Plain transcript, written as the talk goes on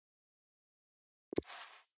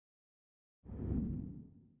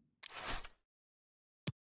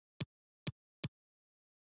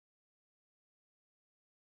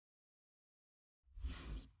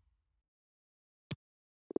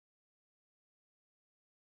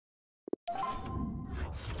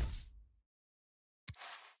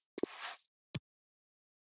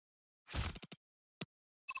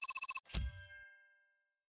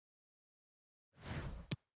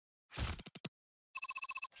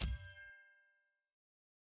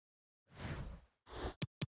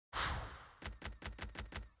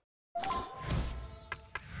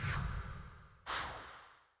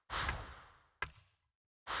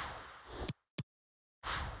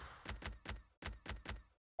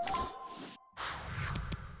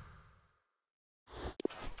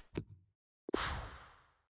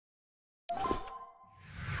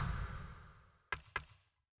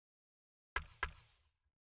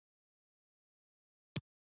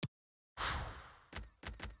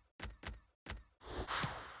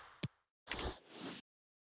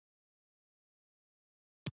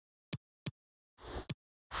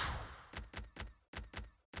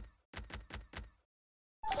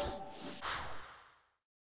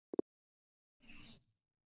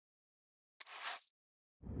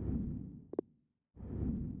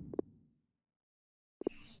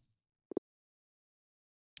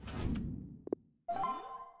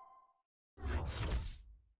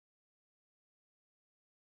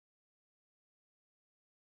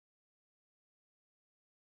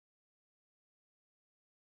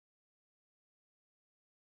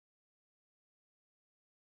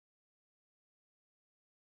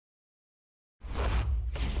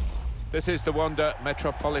This is the Wanda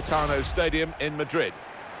Metropolitano Stadium in Madrid.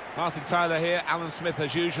 Martin Tyler here, Alan Smith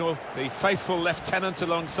as usual, the faithful lieutenant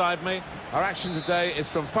alongside me. Our action today is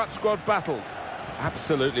from FUT Squad Battles.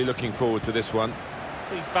 Absolutely looking forward to this one.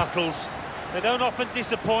 These battles, they don't often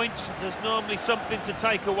disappoint. There's normally something to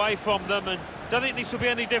take away from them, and I don't think this will be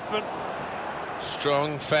any different.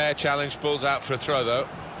 Strong, fair challenge, balls out for a throw though.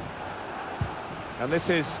 And this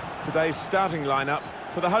is today's starting lineup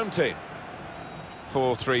for the home team.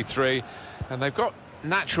 4-3-3, and they've got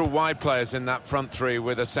natural wide players in that front three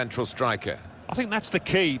with a central striker. I think that's the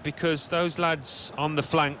key, because those lads on the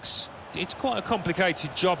flanks, it's quite a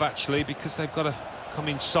complicated job actually, because they've got to come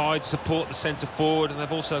inside, support the centre forward, and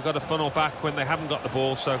they've also got to funnel back when they haven't got the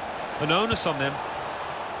ball, so an onus on them.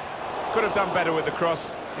 Could have done better with the cross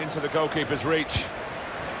into the goalkeeper's reach.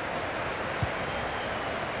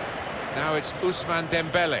 Now it's Ousmane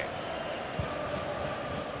Dembele.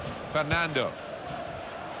 Fernando.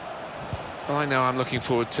 Well, I know I'm looking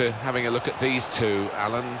forward to having a look at these two,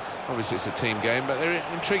 Alan. Obviously it's a team game, but they're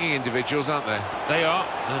intriguing individuals, aren't they? They are,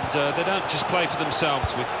 and they don't just play for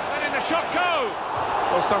themselves. Letting the shot go!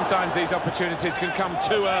 Well, sometimes these opportunities can come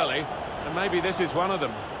too early, and maybe this is one of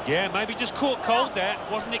them. Yeah, maybe just caught cold there.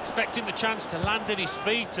 Wasn't expecting the chance to land at his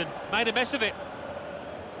feet and made a mess of it.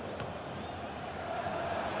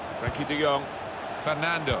 Frankie de Jong.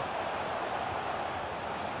 Fernando.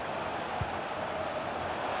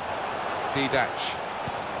 Didac.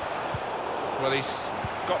 Well, he's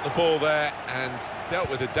got the ball there and dealt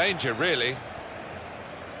with the danger, really.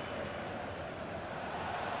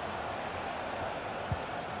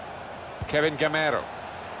 Kevin Gamero.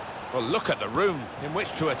 Well, look at the room in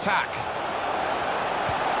which to attack.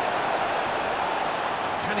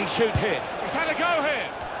 Can he shoot here? He's had a go here.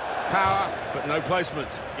 Power, but no placement.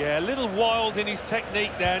 Yeah, a little wild in his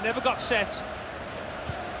technique there, never got set.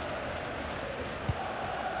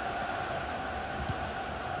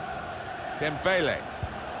 Dembele.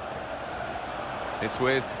 It's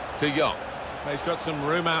with de Jong. He's got some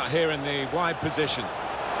room out here in the wide position.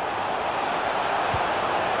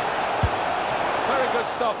 Very good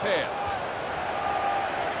stop here.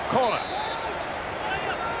 Corner.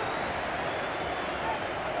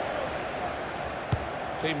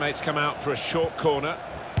 Teammates come out for a short corner.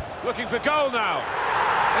 Looking for goal now.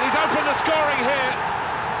 And he's opened the scoring here.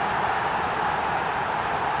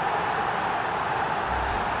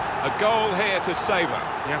 A goal here to savour.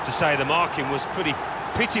 You have to say the marking was pretty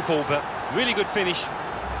pitiful, but really good finish.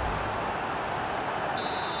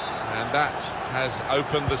 And that has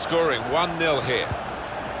opened the scoring. 1-0 here.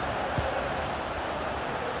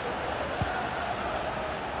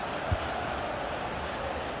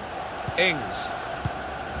 Ings.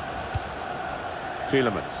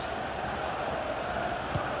 Tielemans.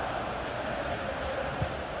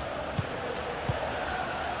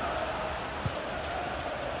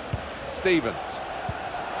 Stevens.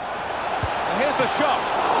 And here's the shot.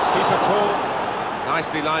 Keeper call.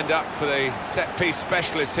 Nicely lined up for the set-piece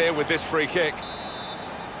specialist here with this free kick.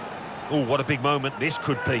 Oh, what a big moment this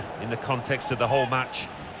could be in the context of the whole match.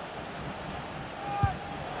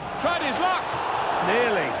 Tried his luck.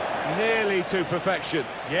 Nearly to perfection.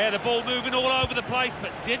 Yeah, the ball moving all over the place,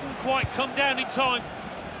 but didn't quite come down in time.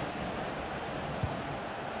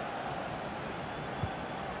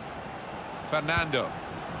 Fernando.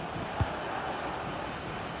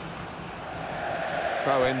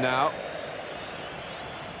 Throw in now.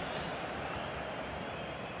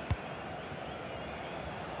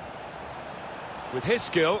 With his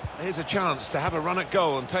skill, here's a chance to have a run at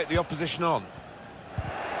goal and take the opposition on.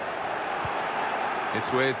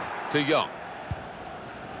 It's with De Jong.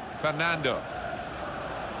 Fernando.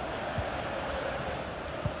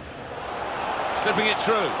 Slipping it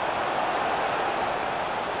through.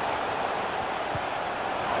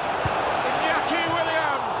 Iñaki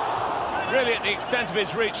Williams! Really at the extent of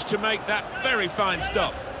his reach to make that very fine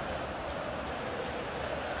stop.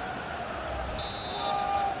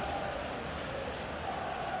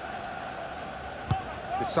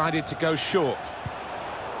 Decided to go short.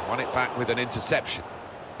 Won it back with an interception.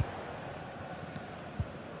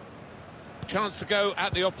 Chance to go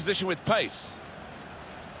at the opposition with pace.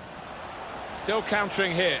 Still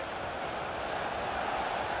countering here.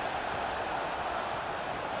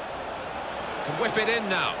 Can whip it in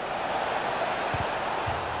now.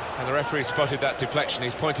 And the referee spotted that deflection.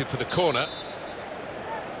 He's pointed for the corner.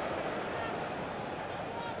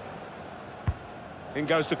 In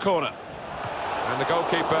goes the corner. And the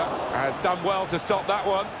goalkeeper has done well to stop that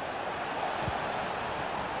one.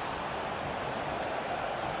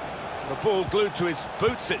 The ball glued to his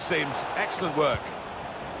boots, it seems. Excellent work.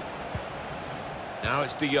 Now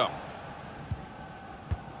it's De Jong.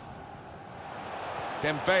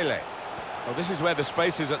 Dembele. Well, this is where the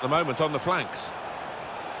space is at the moment, on the flanks.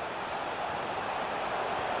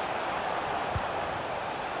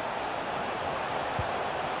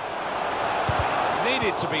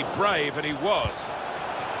 Needed to be brave, and he was.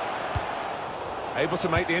 Able to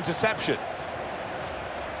make the interception.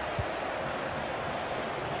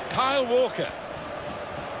 Kyle Walker.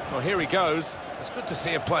 Well, here he goes. It's good to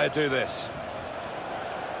see a player do this.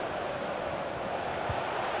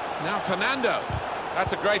 Now Fernando.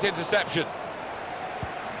 That's a great interception.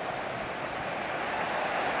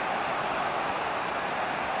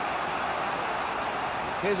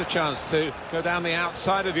 Here's a chance to go down the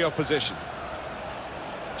outside of the opposition.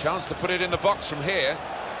 Chance to put it in the box from here.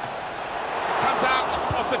 Comes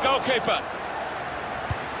out off the goalkeeper.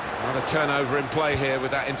 Not a turnover in play here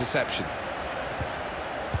with that interception.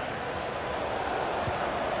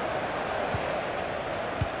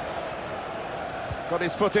 Got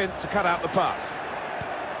his foot in to cut out the pass.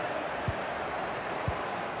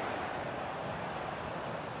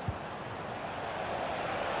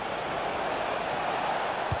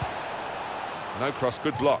 No cross,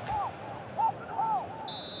 good block.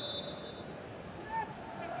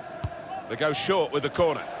 They go short with the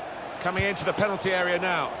corner. Coming into the penalty area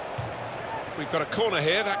now. We've got a corner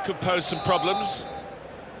here, that could pose some problems.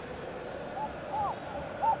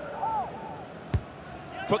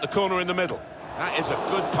 Put the corner in the middle. That is a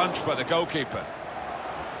good punch by the goalkeeper.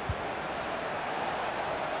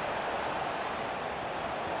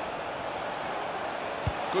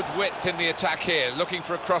 Good width in the attack here, looking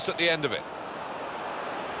for a cross at the end of it.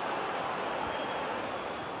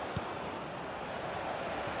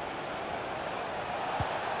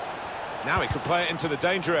 Now he can play it into the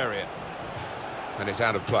danger area. And it's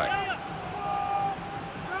out of play.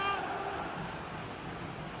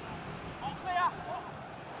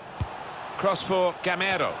 Cross for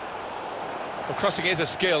Gamero. Well, crossing is a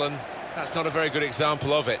skill, and that's not a very good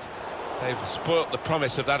example of it. They've spoilt the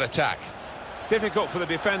promise of that attack. Difficult for the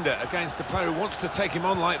defender against a player who wants to take him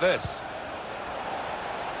on like this.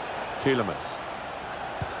 Tielemans.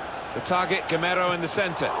 The target, Gamero in the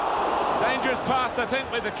centre. Dangerous pass, I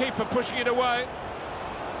think, with the keeper pushing it away.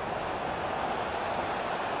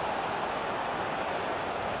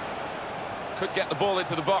 Could get the ball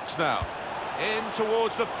into the box now. In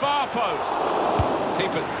towards the far post.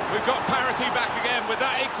 Keepers, we've got parity back again with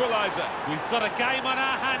that equaliser. We've got a game on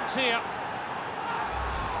our hands here.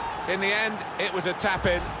 In the end, it was a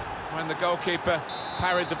tap-in when the goalkeeper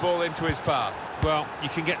parried the ball into his path. Well, you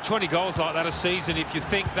can get 20 goals like that a season if you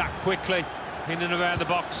think that quickly in and around the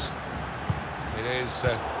box. It is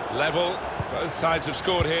level. Both sides have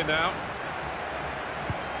scored here now.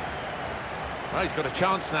 Well, he's got a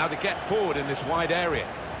chance now to get forward in this wide area.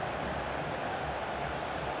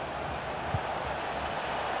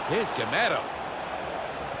 Here's Gamero.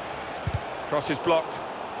 Cross is blocked.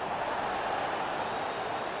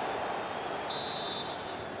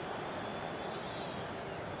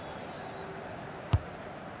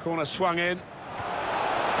 Corner swung in.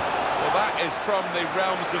 Well, that is from the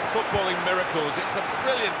realms of footballing miracles. It's a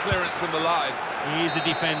brilliant clearance from the line. He is a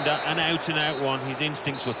defender, an out-and-out one. His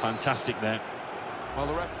instincts were fantastic there. Well,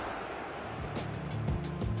 the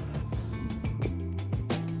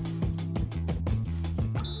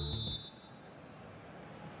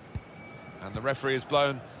And the referee is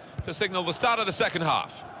blown to signal the start of the second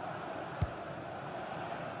half.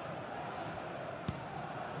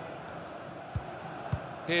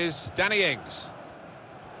 Here's Danny Ings.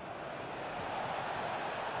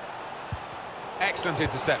 Excellent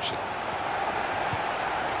interception.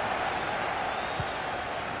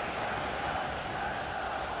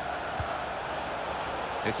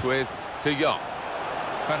 It's with De Jong.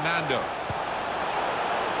 Fernando.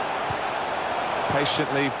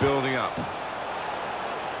 Patiently building up.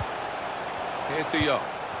 Here's De Jong.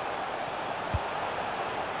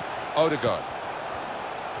 Odegaard.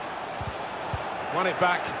 Won it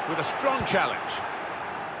back with a strong challenge.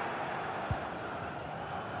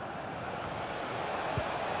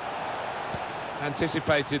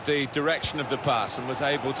 Anticipated the direction of the pass and was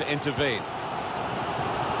able to intervene.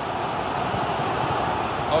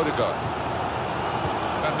 Odegaard.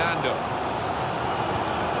 Fernando.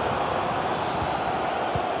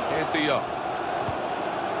 Here's De Jong.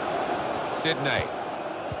 Sidney.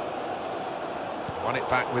 Won it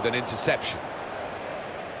back with an interception.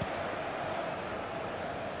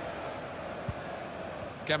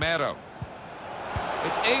 Gamero.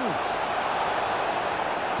 It's Ings.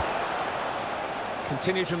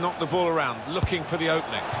 Continue to knock the ball around, looking for the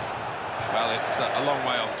opening. Well, it's a long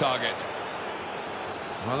way off target.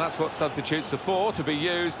 Well, that's what substitutes are for, to be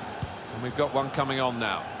used. And we've got one coming on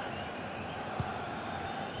now.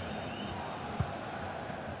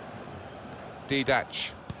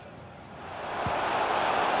 Didac.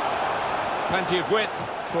 Plenty of width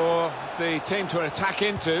for the team to attack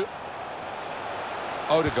into.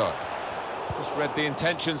 Odegaard. Just read the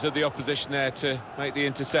intentions of the opposition there to make the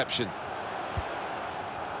interception.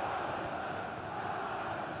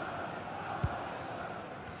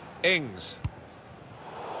 Ings.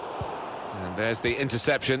 And there's the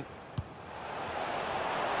interception.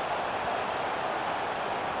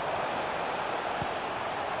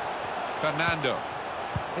 Fernando.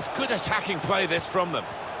 It's good attacking play, this, from them.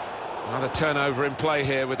 Another turnover in play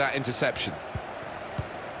here with that interception.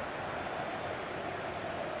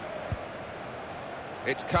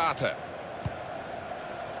 It's Carter.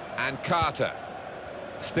 And Carter.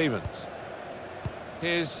 Stevens.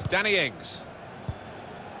 Here's Danny Ings.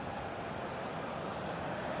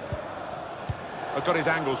 I've got his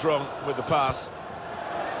angles wrong with the pass.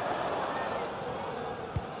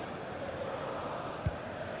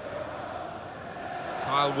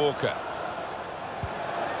 Kyle Walker.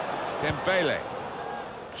 Dembele.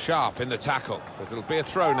 Sharp in the tackle, but it'll be a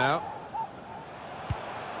throw now.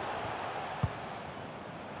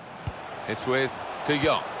 It's with De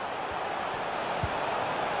Jong.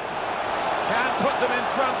 Can't put them in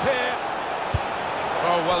front here.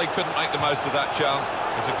 Oh, well, he couldn't make the most of that chance.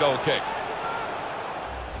 It's a goal kick.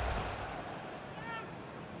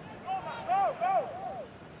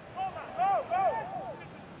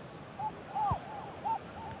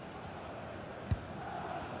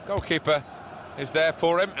 Goalkeeper is there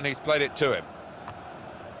for him, and he's played it to him.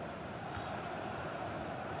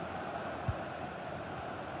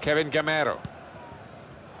 Kevin Gamero.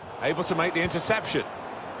 Able to make the interception.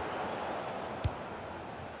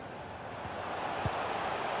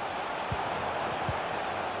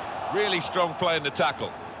 Really strong play in the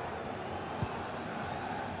tackle.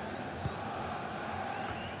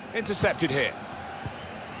 Intercepted here.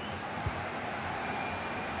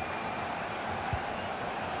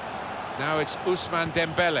 Now it's Ousmane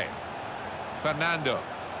Dembele. Fernando.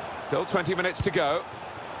 Still 20 minutes to go.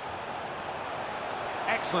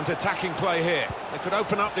 Excellent attacking play here. They could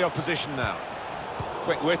open up the opposition now.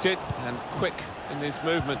 Quick-witted and quick in his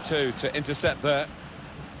movement too to intercept there.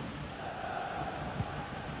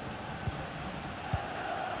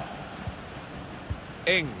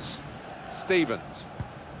 Ings. Stevens.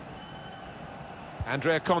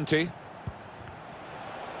 Andrea Conti.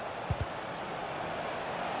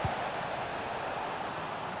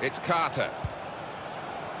 It's Carter.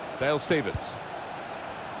 Dale Stevens.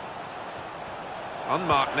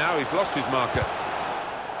 Unmarked now, he's lost his marker.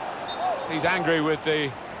 He's angry with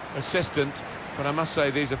the assistant, but I must say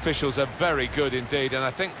these officials are very good indeed, and I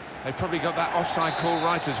think they probably got that offside call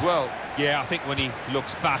right as well. Yeah, I think when he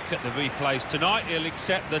looks back at the replays tonight, he'll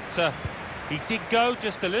accept that he did go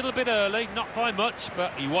just a little bit early, not by much,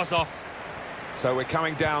 but he was off. So we're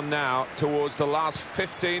coming down now towards the last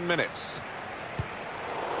 15 minutes.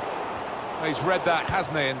 He's read that,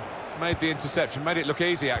 hasn't he, and made the interception, made it look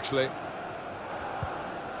easy, actually.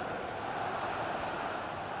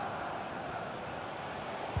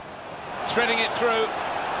 Threading it through.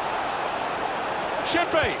 Should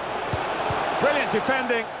be. Brilliant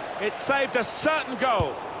defending. It saved a certain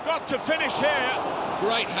goal. Got to finish here.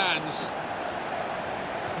 Great hands.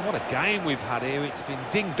 What a game we've had here. It's been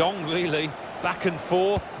ding-dong, really. Back and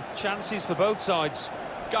forth. Chances for both sides.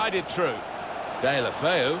 Guided through. De La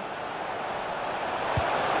Feu.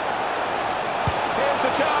 Here's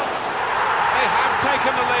the chance. They have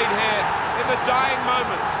taken the lead here in the dying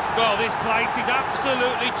moments. Well, this place is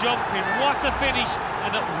absolutely jumping. What a finish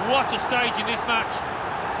and at what a stage in this match.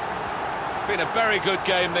 Been a very good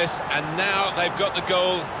game, this, and now they've got the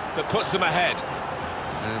goal that puts them ahead.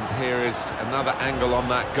 And here is another angle on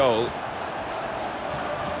that goal.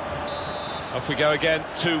 Off we go again,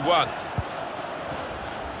 2-1.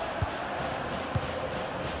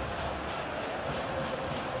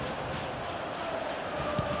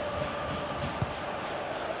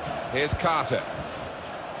 Here's Carter.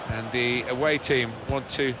 And the away team want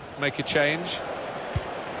to make a change.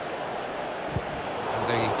 And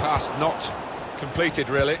the pass not completed,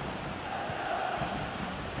 really.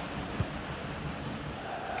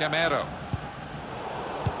 Camero.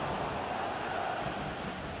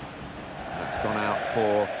 That's gone out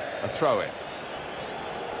for a throw-in.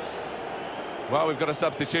 Well, we've got a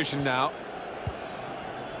substitution now.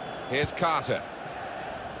 Here's Carter.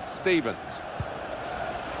 Stevens.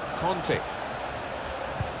 Conte.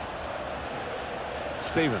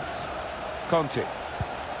 Stevens. Conte.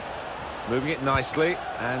 Moving it nicely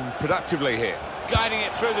and productively here. Guiding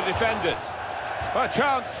it through the defenders. A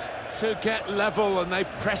chance to get level, and they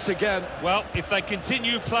press again. Well, if they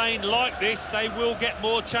continue playing like this, they will get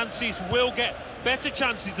more chances, will get better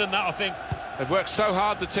chances than that, I think. They've worked so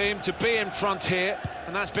hard, the team, to be in front here,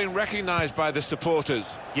 and that's been recognised by the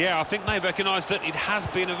supporters. Yeah, I think they recognise that it has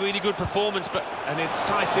been a really good performance, but An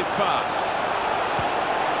incisive pass.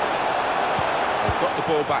 They've got the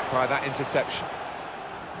ball back by that interception.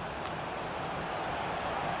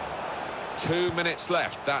 2 minutes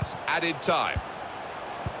left, that's added time.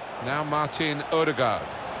 Now Martin Odegaard.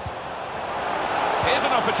 Here's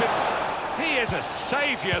an opportunity. He is a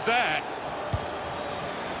saviour there.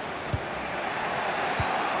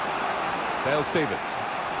 Dale Stevens.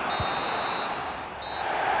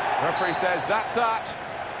 Referee says that's that.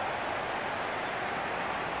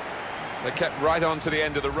 They kept right on to the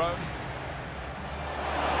end of the road.